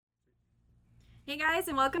Hey guys,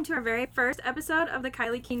 and welcome to our very first episode of the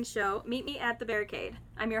Kylie King Show. Meet me at the Barricade.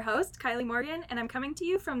 I'm your host, Kylie Morgan, and I'm coming to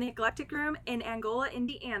you from the Eclectic Room in Angola,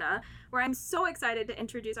 Indiana, where I'm so excited to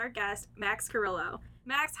introduce our guest, Max Carrillo.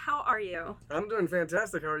 Max, how are you? I'm doing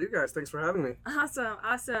fantastic. How are you guys? Thanks for having me.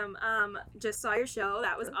 Awesome. Just saw your show.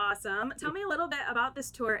 That was awesome. Tell me a little bit about this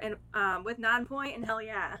tour and with Nonpoint and Hell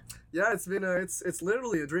Yeah. Yeah, it's been it's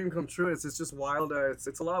literally a dream come true. It's just wild.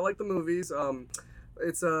 It's a lot like the movies.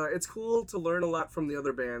 It's cool to learn a lot from the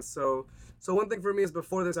other bands. So one thing for me is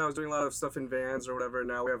before this I was doing a lot of stuff in vans or whatever.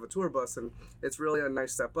 Now we have a tour bus and it's really a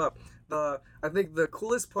nice step up. I think the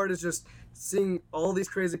coolest part is just seeing all these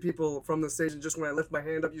crazy people from the stage, and just when I lift my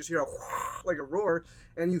hand up you just hear like a roar,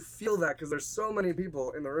 and you feel that because there's so many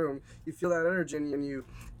people in the room. You feel that energy and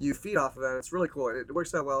you feed off of that. It's really cool. It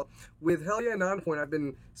works out well. With Hell Yeah and Nonpoint, I've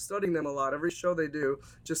been studying them a lot. Every show they do,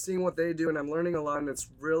 just seeing what they do, and I'm learning a lot, and it's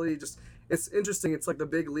really just it's interesting. It's like the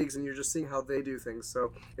big leagues, and you're just seeing how they do things.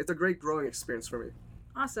 So it's a great growing experience for me.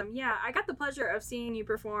 Awesome. Yeah, I got the pleasure of seeing you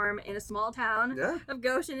perform in a small town of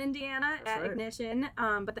Goshen, Indiana at Ignition.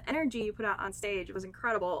 But the energy you put out on stage was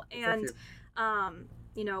incredible. And,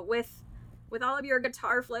 with all of your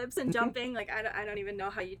guitar flips and jumping, like I don't even know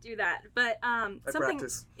how you do that. But I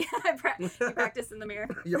practice. Yeah, you practice in the mirror.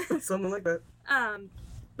 Yep, something like that.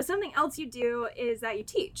 But something else you do is that you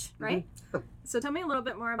teach, right? Mm-hmm. So tell me a little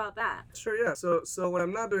bit more about that. Sure, yeah. So when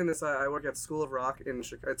I'm not doing this, I work at School of Rock in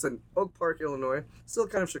Chicago. It's in Oak Park, Illinois. Still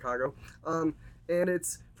kind of Chicago. And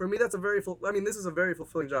it's, for me, that's a very this is a very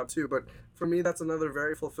fulfilling job too, but for me, that's another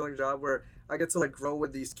very fulfilling job where I get to like grow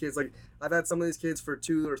with these kids. Like I've had some of these kids for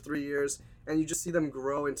 2 or 3 years, and you just see them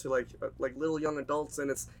grow into like little young adults, and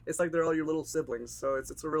it's like they're all your little siblings. So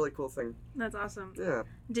it's a really cool thing. That's awesome. Yeah.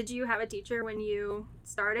 Did you have a teacher when you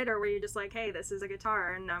started, or were you just like, hey, this is a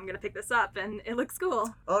guitar and I'm gonna pick this up and it looks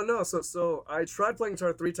cool? Oh no, so I tried playing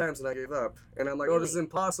guitar 3 times and I gave up. And I'm like, Really? oh, this is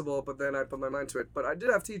impossible, but then I put my mind to it. But I did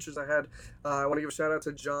have teachers. I want to give a shout out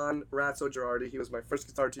to John Ratzo Girardi. He was my first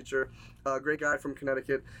guitar teacher. Great guy from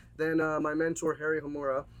Connecticut. Then my mentor, Harry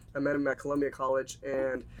Homura, I met him at Columbia College,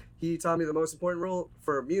 and he taught me the most important rule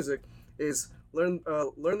for music is learn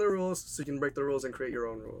the rules so you can break the rules and create your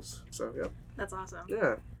own rules. So yeah. That's awesome.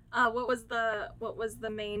 Yeah. What was the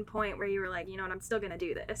main point where you were like, you know what, I'm still gonna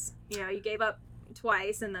do this? You know, you gave up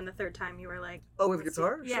twice, and then the third time you were like, oh, with the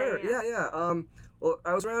guitar? Yeah, Sure. yeah. Well,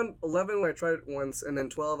 I was around 11 when I tried it once, and then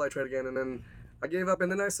 12 I tried again, and then I gave up,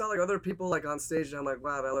 and then I saw like other people like on stage, and I'm like,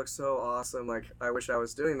 wow, that looks so awesome. Like I wish I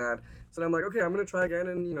was doing that. So I'm like, okay, I'm gonna try again,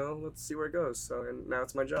 and let's see where it goes. So and now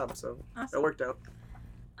it's my job, so awesome. It worked out.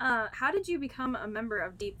 How did you become a member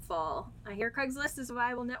of Deep Fall? I hear Craigslist is a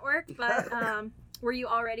viable network, but were you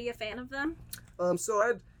already a fan of them?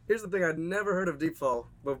 Here's the thing, I'd never heard of Deep Fall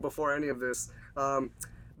before any of this.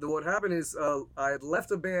 What happened is I had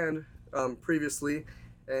left a band previously,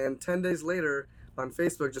 and 10 days later on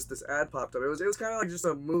Facebook, just this ad popped up. It was kind of like just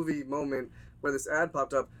a movie moment where this ad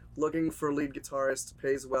popped up, looking for lead guitarist,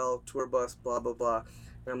 pays well, tour bus, blah, blah, blah.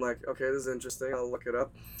 And I'm like, okay, this is interesting. I'll look it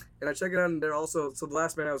up. And I check it out, and they're also, so the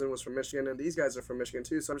last band I was in was from Michigan, and these guys are from Michigan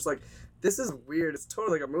too. So I'm just like, this is weird. It's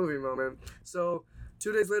totally like a movie moment. So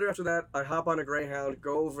 2 days later after that, I hop on a Greyhound,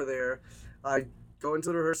 go over there. I go into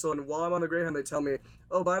the rehearsal, and while I'm on the Greyhound, they tell me,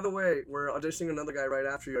 oh, by the way, we're auditioning another guy right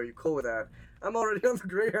after you. Are you cool with that? I'm already on the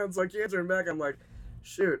Greyhound, so I can't turn back. I'm like,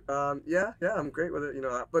 shoot, yeah, I'm great with it,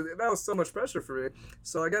 But that was so much pressure for me.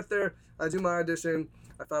 So I get there, I do my audition.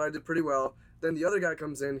 I thought I did pretty well. Then the other guy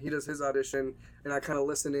comes in, he does his audition, and I kind of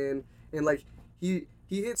listen in, and like he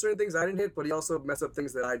hit certain things I didn't hit, but he also messed up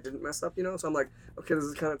things that I didn't mess up, So I'm like, okay, this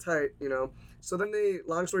is kind of tight, So then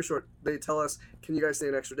long story short, they tell us, can you guys stay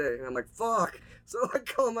an extra day? And I'm like, fuck. So I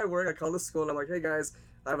call my work, I call the school, and I'm like, hey guys,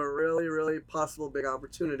 I have a really, really possible big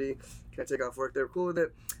opportunity. Can I take off work? They're cool with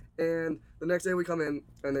it. And the next day we come in,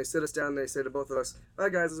 and they sit us down, and they say to both of us, all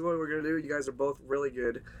right guys, this is what we're going to do. You guys are both really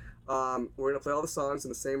good. We're going to play all the songs in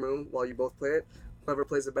the same room while you both play it. Whoever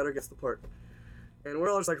plays it better gets the part. And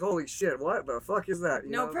we're all just like, holy shit, what the fuck is that?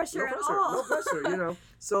 No pressure at all. No pressure,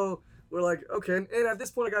 So we're like, okay. And at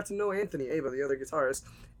this point, I got to know Anthony Aba, the other guitarist,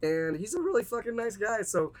 and he's a really fucking nice guy.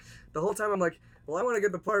 So the whole time I'm like, well, I want to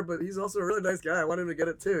get the part, but he's also a really nice guy. I want him to get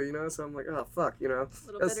it too, So I'm like, oh, fuck, A little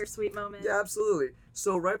bittersweet moment. Yeah, absolutely.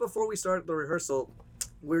 So right before we start the rehearsal,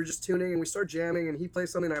 we were just tuning, and we start jamming, and he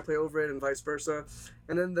plays something, and I play over it, and vice versa.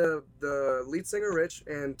 And then the lead singer, Rich,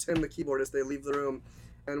 and Tim, the keyboardist, they leave the room,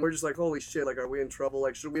 and we're just like, holy shit, like, are we in trouble?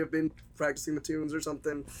 Like, should we have been practicing the tunes or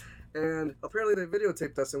something? And apparently they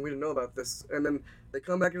videotaped us, and we didn't know about this. And then they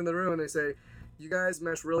come back into the room, and they say, you guys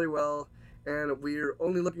mesh really well, and we're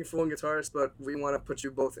only looking for one guitarist, but we want to put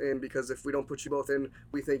you both in, because if we don't put you both in,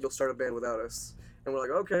 we think you'll start a band without us. And we're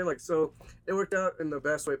like, okay, like, so it worked out in the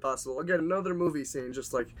best way possible. Again, another movie scene,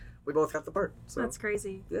 just like we both got the part. So That's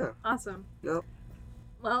crazy. yeah. Awesome. Yep.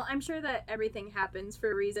 Well, I'm sure that everything happens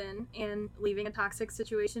for a reason, and leaving a toxic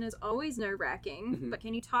situation is always nerve-wracking. Mhm. But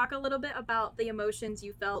can you talk a little bit about the emotions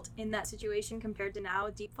you felt in that situation compared to now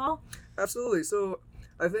with Deepfall? Absolutely. So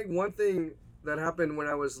I think one thing that happened when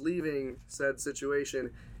I was leaving said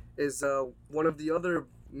situation is one of the other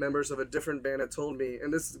members of a different band had told me,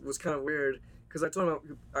 and this was kind of weird because I told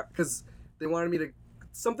them because they wanted me to,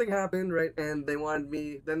 something happened, right? And they wanted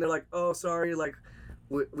me, then they're like, oh, sorry, like,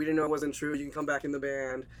 we didn't know it wasn't true. You can come back in the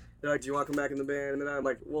band. They're like, do you want to come back in the band? And then I'm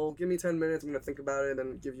like, well, give me 10 minutes. I'm going to think about it and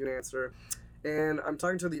then give you an answer. And I'm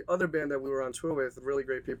talking to the other band that we were on tour with, really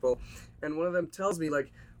great people. And one of them tells me,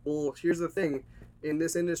 like, well, here's the thing. In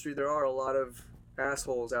this industry, there are a lot of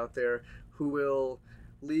assholes out there who will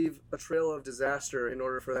leave a trail of disaster in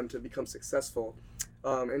order for them to become successful.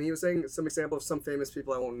 And he was saying some example of some famous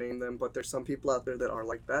people. I won't name them, but there's some people out there that are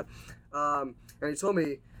like that. And he told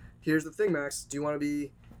me, here's the thing, Max. Do you want to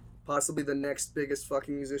be possibly the next biggest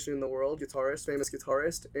fucking musician in the world, guitarist, famous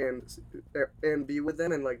guitarist, and be with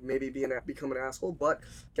them and like maybe become an asshole, but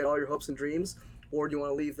get all your hopes and dreams, or do you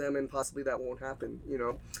want to leave them and possibly that won't happen, you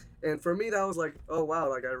know? And for me, that was like, oh wow,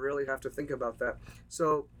 like I really have to think about that.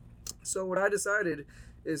 So what I decided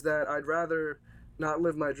is that I'd rather not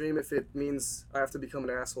live my dream if it means I have to become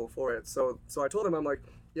an asshole for it. So I told him, I'm like,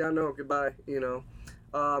 yeah, no, goodbye, you know.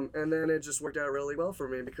 And then it just worked out really well for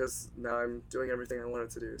me because now I'm doing everything I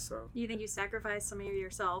wanted to do. So You think you sacrificed some of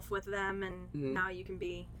yourself with them, and Mhm. now you can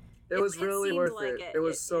be... it was really seemed worth like it. It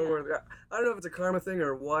was so yeah. worth it. I don't know if it's a karma thing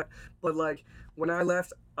or what, but like when I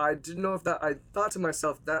left, I didn't know if that. I thought to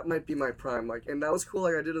myself that might be my prime. Like, and that was cool.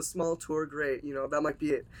 Like I did a small tour, great. You know, that might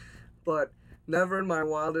be it. But never in my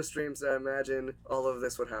wildest dreams did I imagine all of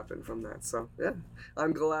this would happen from that. So yeah,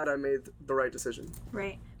 I'm glad I made the right decision.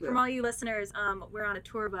 Right. Yeah. From all you listeners, we're on a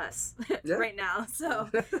tour bus Yeah. right now, so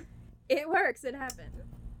it works. It happened.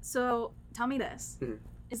 So tell me this: Mhm.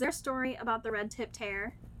 Is there a story about the red-tipped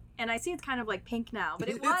hair? And I see it's kind of like pink now, but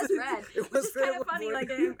it was red. It was It's kind red of funny. before.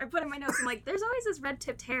 Like I put in my notes, I'm like, there's always this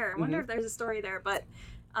red-tipped hair. I wonder if there's a story there. But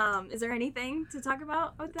is there anything to talk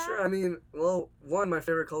about with that? Sure. I mean, well, one, my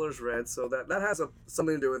favorite color is red, so that has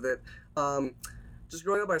something to do with it. Just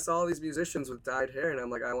growing up, I saw all these musicians with dyed hair, and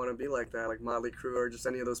I'm like, I want to be like that, like Motley Crue or just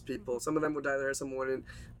any of those people. Some of them would dye their hair, some wouldn't.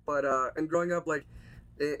 But and growing up, like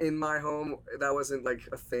in my home, that wasn't like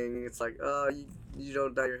a thing. It's like, you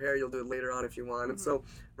don't dye your hair, you'll do it later on if you want. And so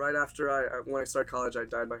right after when I started college, I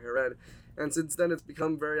dyed my hair red. And since then, it's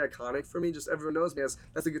become very iconic for me. Just everyone knows me as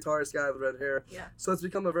that's the guitarist guy with red hair. Yeah. So it's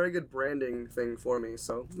become a very good branding thing for me.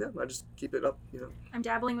 So yeah, I just keep it up, you know. I'm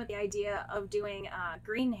dabbling with the idea of doing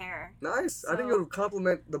green hair. Nice. I think So- it would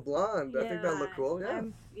complement the blonde. I think that'd look cool.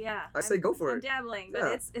 Yeah. I say go for I'm it. dabbling, but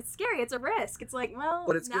Yeah. it's scary. It's a risk. It's like, well,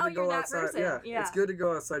 But it's now good to you're go that outside. person. Yeah. It's good to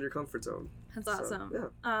go outside your comfort zone. That's So,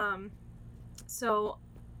 awesome. yeah. So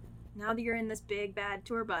now that you're in this big bad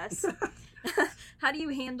tour bus, how do you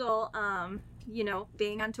handle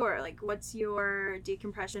being on tour? Like, what's your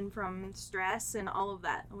decompression from stress and all of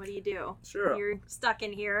that? What do you do? Sure. You're stuck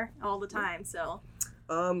in here all the time, so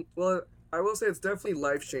Well, I will say it's definitely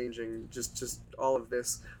life-changing, just all of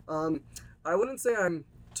this. I wouldn't say I'm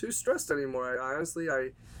too stressed anymore. I honestly,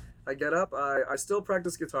 I get up, I still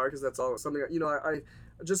practice guitar because that's all something, you know, I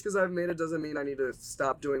just because I've made it doesn't mean I need to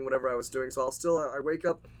stop doing whatever I was doing. So I'll still, I wake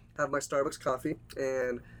up, have my Starbucks coffee,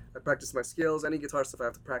 and I practice my skills, any guitar stuff I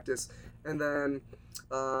have to practice. And then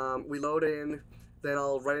we load in, then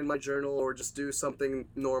I'll write in my journal or just do something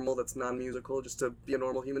normal that's non-musical, just to be a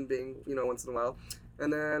normal human being, you know, once in a while.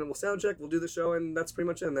 And then we'll sound check, we'll do the show, and that's pretty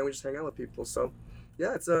much it. And then we just hang out with people. So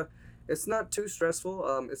yeah, it's not too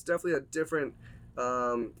stressful. It's definitely a different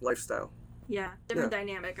lifestyle. yeah, different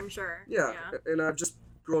dynamic, I'm sure. Yeah, and I've just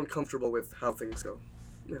grown comfortable with how things go.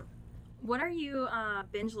 Yeah. What are you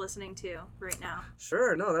binge listening to right now?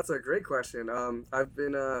 Sure, no, that's a great question. I've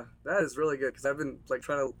been, that is really good because I've been like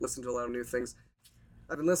trying to listen to a lot of new things.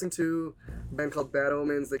 I've been listening to a band called Bad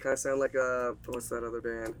Omens. They kind of sound like what's that other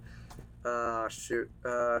band?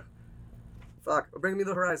 Bring Me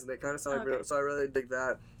the Horizon. They kind of sound like, so I really dig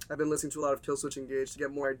that. I've been listening to a lot of Killswitch Engage to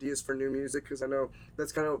get more ideas for new music because I know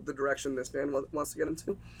that's kind of the direction this band wants to get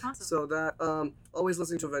into. Awesome. So that, always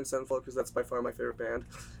listening to Avenged Sevenfold because that's by far my favorite band.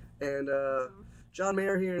 And John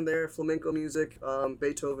Mayer here and there, flamenco music,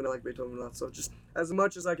 Beethoven, I like Beethoven a lot. So just as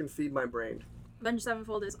much as I can feed my brain. Avenged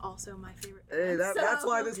Sevenfold is also my favorite band. Hey, that's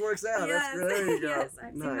why this works out. Yes, There you go. yes,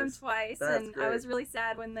 I've seen them twice, That's and great. I was really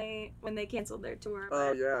sad when they canceled their tour. Oh,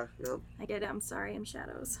 But yeah. I get it. I'm sorry. I'm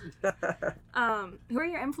Shadows. Who are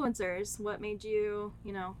your influencers? What made you,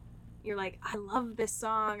 you're like, I love this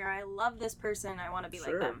song, or I love this person, I want to be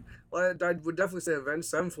like them? Well, I would definitely say Avenged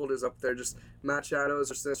Sevenfold is up there. Just Matt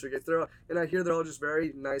Shadows or Sinister Gates. And I hear they're all just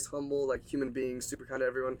very nice, humble, like human beings, super kind to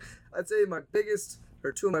everyone. I'd say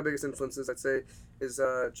two of my biggest influences, I'd say, is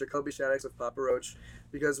Jacoby Shaddix with Papa Roach,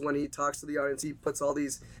 because when he talks to the audience, he puts all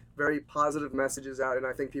these very positive messages out, and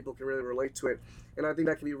I think people can really relate to it. And I think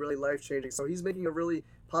that can be really life-changing. So he's making a really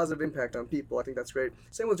positive impact on people. I think that's great.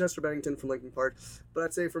 Same with Chester Bennington from Linkin Park. But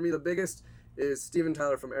I'd say for me, the biggest is Steven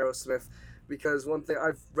Tyler from Aerosmith, because one thing,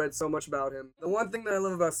 I've read so much about him. The one thing that I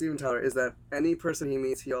love about Steven Tyler is that any person he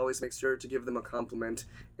meets, he always makes sure to give them a compliment.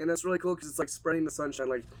 And that's really cool because it's like spreading the sunshine.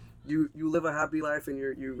 Like, you live a happy life, and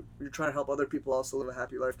you're trying to help other people also live a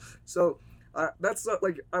happy life. So that's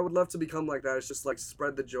like, I would love to become like that. It's just like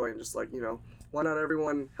spread the joy and just like, why not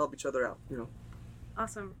everyone help each other out,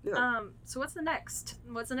 Awesome. Yeah. So what's the next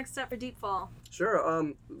step for Deep Fall?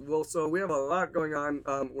 Sure. Well, so we have a lot going on.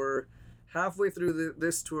 We're halfway through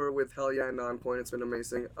this tour with Hell Yeah and On Point. It's been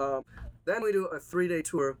amazing. Then we do a 3-day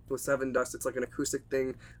tour with Seven Dust. It's like an acoustic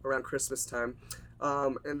thing around Christmas time.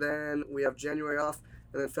 And then we have January off.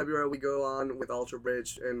 And then February we go on with Alter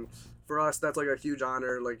Bridge. And for us, that's like a huge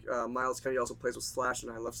honor. Like Miles Kennedy also plays with Slash,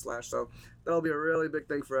 and I love Slash. So that'll be a really big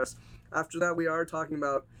thing for us. After that, we are talking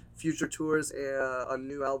about future tours, a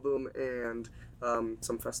new album, and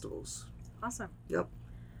some festivals. Awesome. Yep.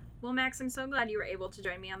 Well, Max, I'm so glad you were able to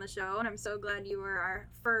join me on the show, and I'm so glad you were our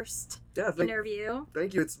first interview.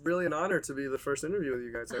 Thank you. It's really an honor to be the first interview with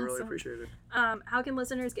you guys. Awesome. I really appreciate it. How can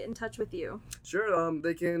listeners get in touch with you? Sure.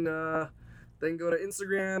 They can go to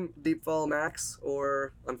Instagram, Deepfall Max,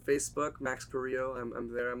 or on Facebook, Max Carrillo.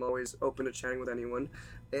 I'm there. I'm always open to chatting with anyone,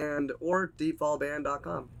 or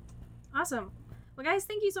deepfallband.com. Awesome. Well, guys,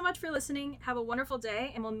 thank you so much for listening. Have a wonderful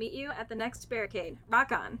day, and we'll meet you at the next Barricade.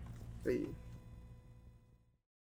 Rock on. Hey.